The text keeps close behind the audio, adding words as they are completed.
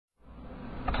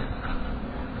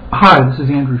Hi, this is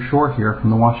Andrew Shorr here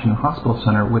from the Washington Hospital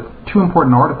Center with two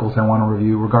important articles I want to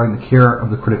review regarding the care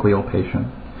of the critically ill patient.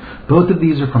 Both of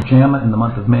these are from JAMA in the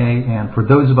month of May, and for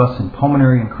those of us in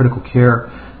pulmonary and critical care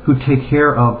who take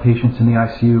care of patients in the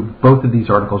ICU, both of these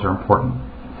articles are important.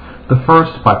 The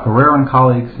first, by Pereira and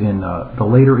colleagues in the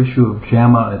later issue of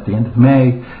JAMA at the end of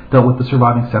May, dealt with the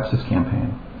Surviving Sepsis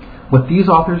Campaign. What these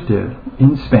authors did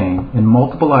in Spain, in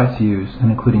multiple ICUs and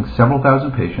including several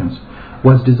thousand patients,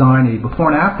 was design a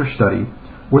before and after study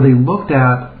where they looked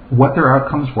at what their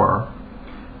outcomes were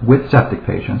with septic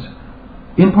patients,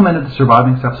 implemented the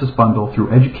Surviving Sepsis Bundle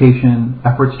through education,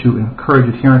 efforts to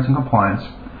encourage adherence and compliance,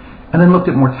 and then looked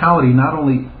at mortality not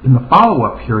only in the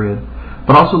follow-up period,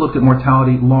 but also looked at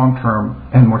mortality long-term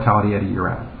and mortality at a year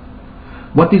out.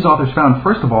 What these authors found,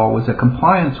 first of all, was that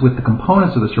compliance with the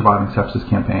components of the Surviving Sepsis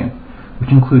Campaign,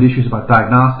 which include issues about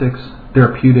diagnostics,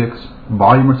 therapeutics,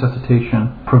 volume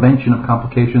resuscitation, prevention of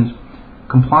complications,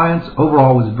 compliance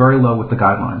overall was very low with the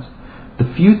guidelines.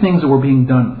 The few things that were being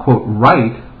done, quote,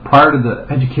 right prior to the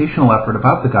educational effort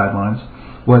about the guidelines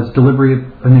was delivery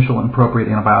of initial and appropriate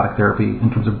antibiotic therapy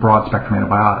in terms of broad spectrum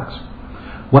antibiotics.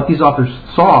 What these authors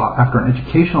saw after an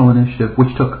educational initiative,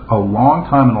 which took a long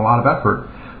time and a lot of effort,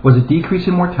 was a decrease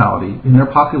in mortality in their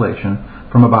population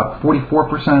from about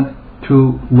 44%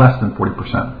 to less than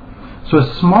 40%. So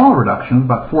a small reduction,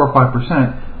 about 4 or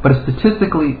 5%, but a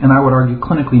statistically, and I would argue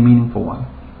clinically meaningful one.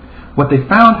 What they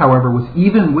found, however, was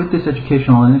even with this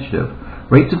educational initiative,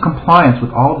 rates of compliance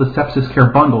with all of the sepsis care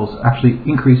bundles actually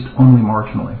increased only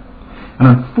marginally. And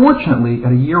unfortunately,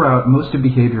 at a year out, most of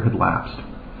behavior had lapsed.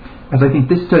 As I think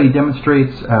this study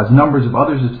demonstrates, as numbers of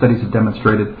others of studies have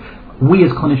demonstrated, we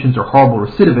as clinicians are horrible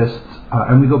recidivists,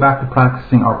 and we go back to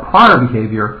practicing our prior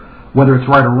behavior, whether it's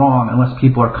right or wrong, unless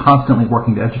people are constantly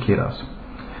working to educate us.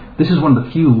 This is one of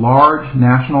the few large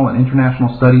national and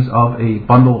international studies of a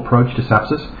bundle approach to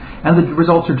sepsis, and the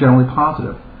results are generally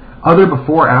positive. Other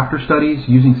before-after studies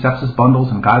using sepsis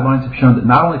bundles and guidelines have shown that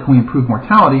not only can we improve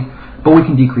mortality, but we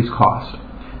can decrease cost.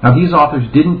 Now, these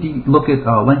authors didn't look at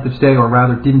length of stay, or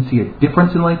rather didn't see a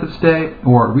difference in length of stay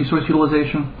or resource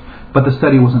utilization, but the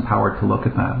study was empowered to look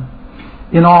at that.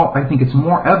 In all, I think it's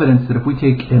more evidence that if we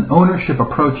take an ownership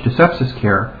approach to sepsis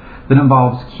care that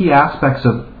involves key aspects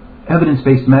of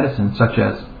evidence-based medicine, such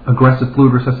as aggressive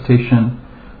fluid resuscitation,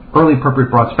 early appropriate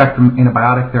broad-spectrum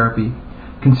antibiotic therapy,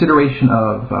 consideration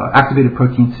of activated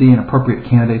protein C and appropriate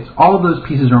candidates, all of those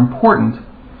pieces are important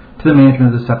to the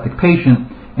management of the septic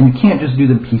patient, and you can't just do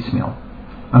them piecemeal.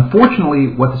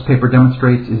 Unfortunately, what this paper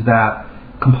demonstrates is that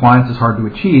compliance is hard to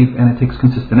achieve, and it takes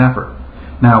consistent effort.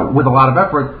 Now, with a lot of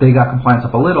effort, they got compliance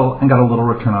up a little and got a little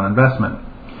return on investment.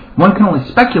 One can only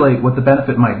speculate what the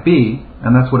benefit might be,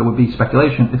 and that's what it would be,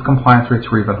 speculation, if compliance rates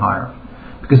were even higher.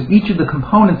 Because each of the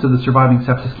components of the Surviving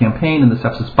Sepsis Campaign and the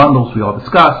sepsis bundles we all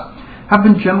discussed have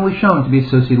been generally shown to be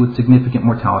associated with significant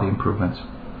mortality improvements.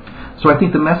 So I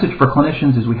think the message for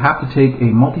clinicians is we have to take a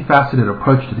multifaceted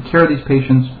approach to the care of these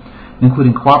patients,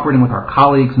 including cooperating with our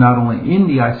colleagues not only in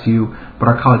the ICU, but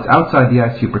our colleagues outside the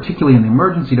ICU, particularly in the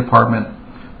emergency department,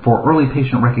 for early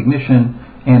patient recognition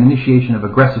and initiation of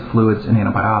aggressive fluids and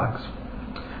antibiotics.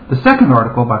 The second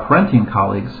article by Parenti and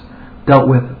colleagues dealt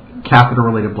with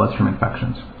catheter-related bloodstream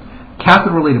infections.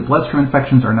 Catheter-related bloodstream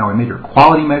infections are now a major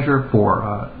quality measure for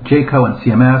JCO and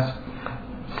CMS.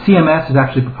 CMS has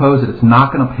actually proposed that it's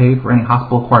not going to pay for any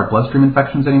hospital-acquired bloodstream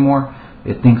infections anymore.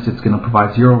 It thinks it's going to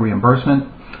provide zero reimbursement.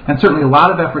 And certainly a lot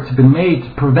of efforts have been made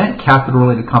to prevent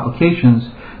catheter-related complications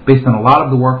based on a lot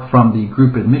of the work from the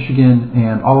group at Michigan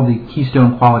and all of the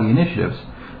Keystone Quality initiatives,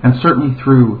 and certainly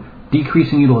through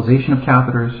decreasing utilization of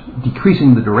catheters,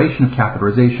 decreasing the duration of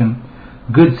catheterization,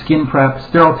 good skin prep,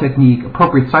 sterile technique,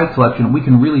 appropriate site selection, we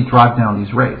can really drive down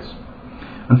these rates.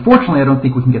 Unfortunately, I don't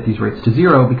think we can get these rates to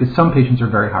zero because some patients are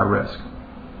very high risk.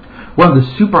 One of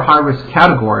the super high risk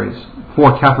categories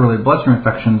for catheter-related bloodstream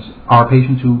infections are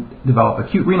patients who develop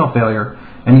acute renal failure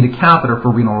and need a catheter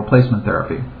for renal replacement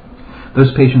therapy.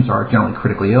 Those patients are generally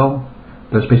critically ill.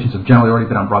 Those patients have generally already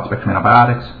been on broad-spectrum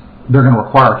antibiotics. They're going to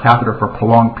require a catheter for a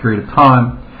prolonged period of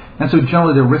time, and so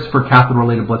generally the risk for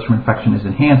catheter-related bloodstream infection is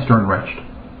enhanced or enriched.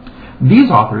 These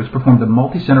authors performed a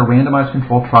multi-center randomized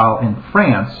controlled trial in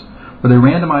France where they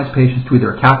randomized patients to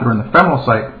either a catheter in the femoral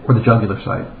site or the jugular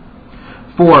site.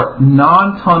 For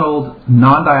non-tunneled,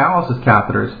 non-dialysis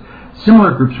catheters,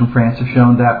 similar groups from France have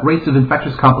shown that rates of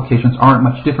infectious complications aren't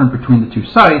much different between the two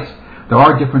sites. There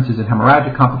are differences in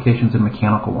hemorrhagic complications and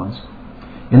mechanical ones.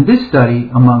 In this study,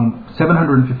 among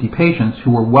 750 patients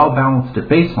who were well balanced at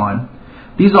baseline,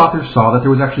 these authors saw that there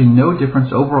was actually no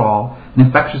difference overall in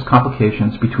infectious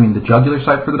complications between the jugular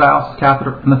site for the dialysis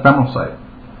catheter and the femoral site.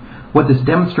 What this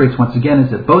demonstrates once again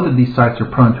is that both of these sites are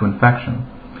prone to infection.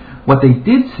 What they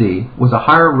did see was a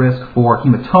higher risk for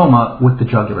hematoma with the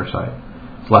jugular site.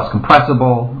 It's less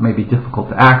compressible, may be difficult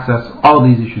to access. All of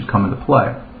these issues come into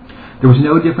play. There was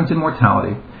no difference in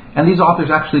mortality, and these authors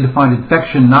actually defined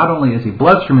infection not only as a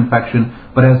bloodstream infection,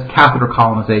 but as catheter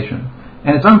colonization.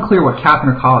 And it's unclear what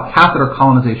catheter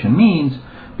colonization means,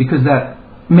 because that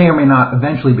may or may not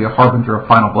eventually be a harbinger of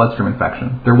final bloodstream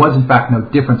infection. There was in fact no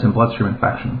difference in bloodstream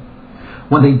infection.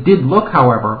 When they did look,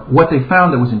 however, what they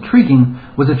found that was intriguing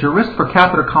was that your risk for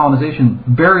catheter colonization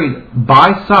varied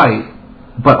by site,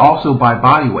 but also by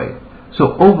body weight.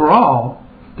 So overall,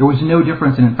 there was no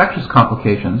difference in infectious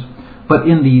complications, but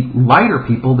in the lighter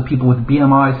people, the people with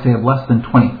BMIs, say, of less than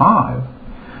 25,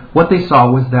 what they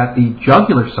saw was that the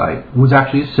jugular site was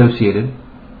actually associated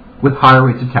with higher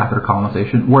rates of catheter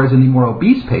colonization, whereas in the more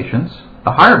obese patients,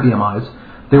 the higher BMIs,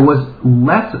 there was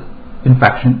less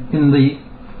infection in the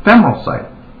femoral site.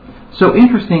 So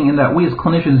interesting in that we as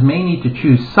clinicians may need to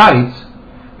choose sites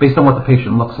based on what the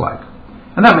patient looks like.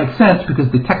 And that makes sense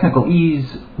because the technical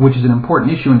ease, which is an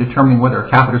important issue in determining whether a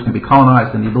catheter is going to be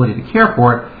colonized and the ability to care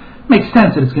for it, makes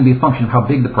sense that it's going to be a function of how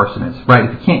big the person is, right?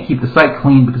 If you can't keep the site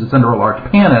clean because it's under a large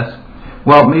pannus,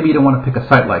 well, maybe you don't want to pick a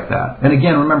site like that. And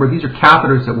again, remember, these are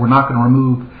catheters that we're not going to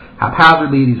remove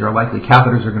haphazardly. These are likely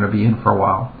catheters that are going to be in for a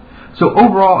while. So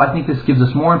overall, I think this gives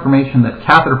us more information that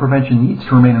catheter prevention needs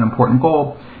to remain an important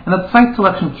goal, and that site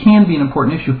selection can be an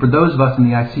important issue for those of us in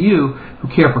the ICU who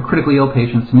care for critically ill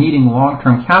patients needing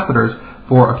long-term catheters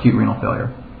for acute renal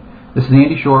failure. This is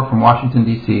Andy Shorr from Washington,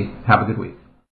 D.C. Have a good week.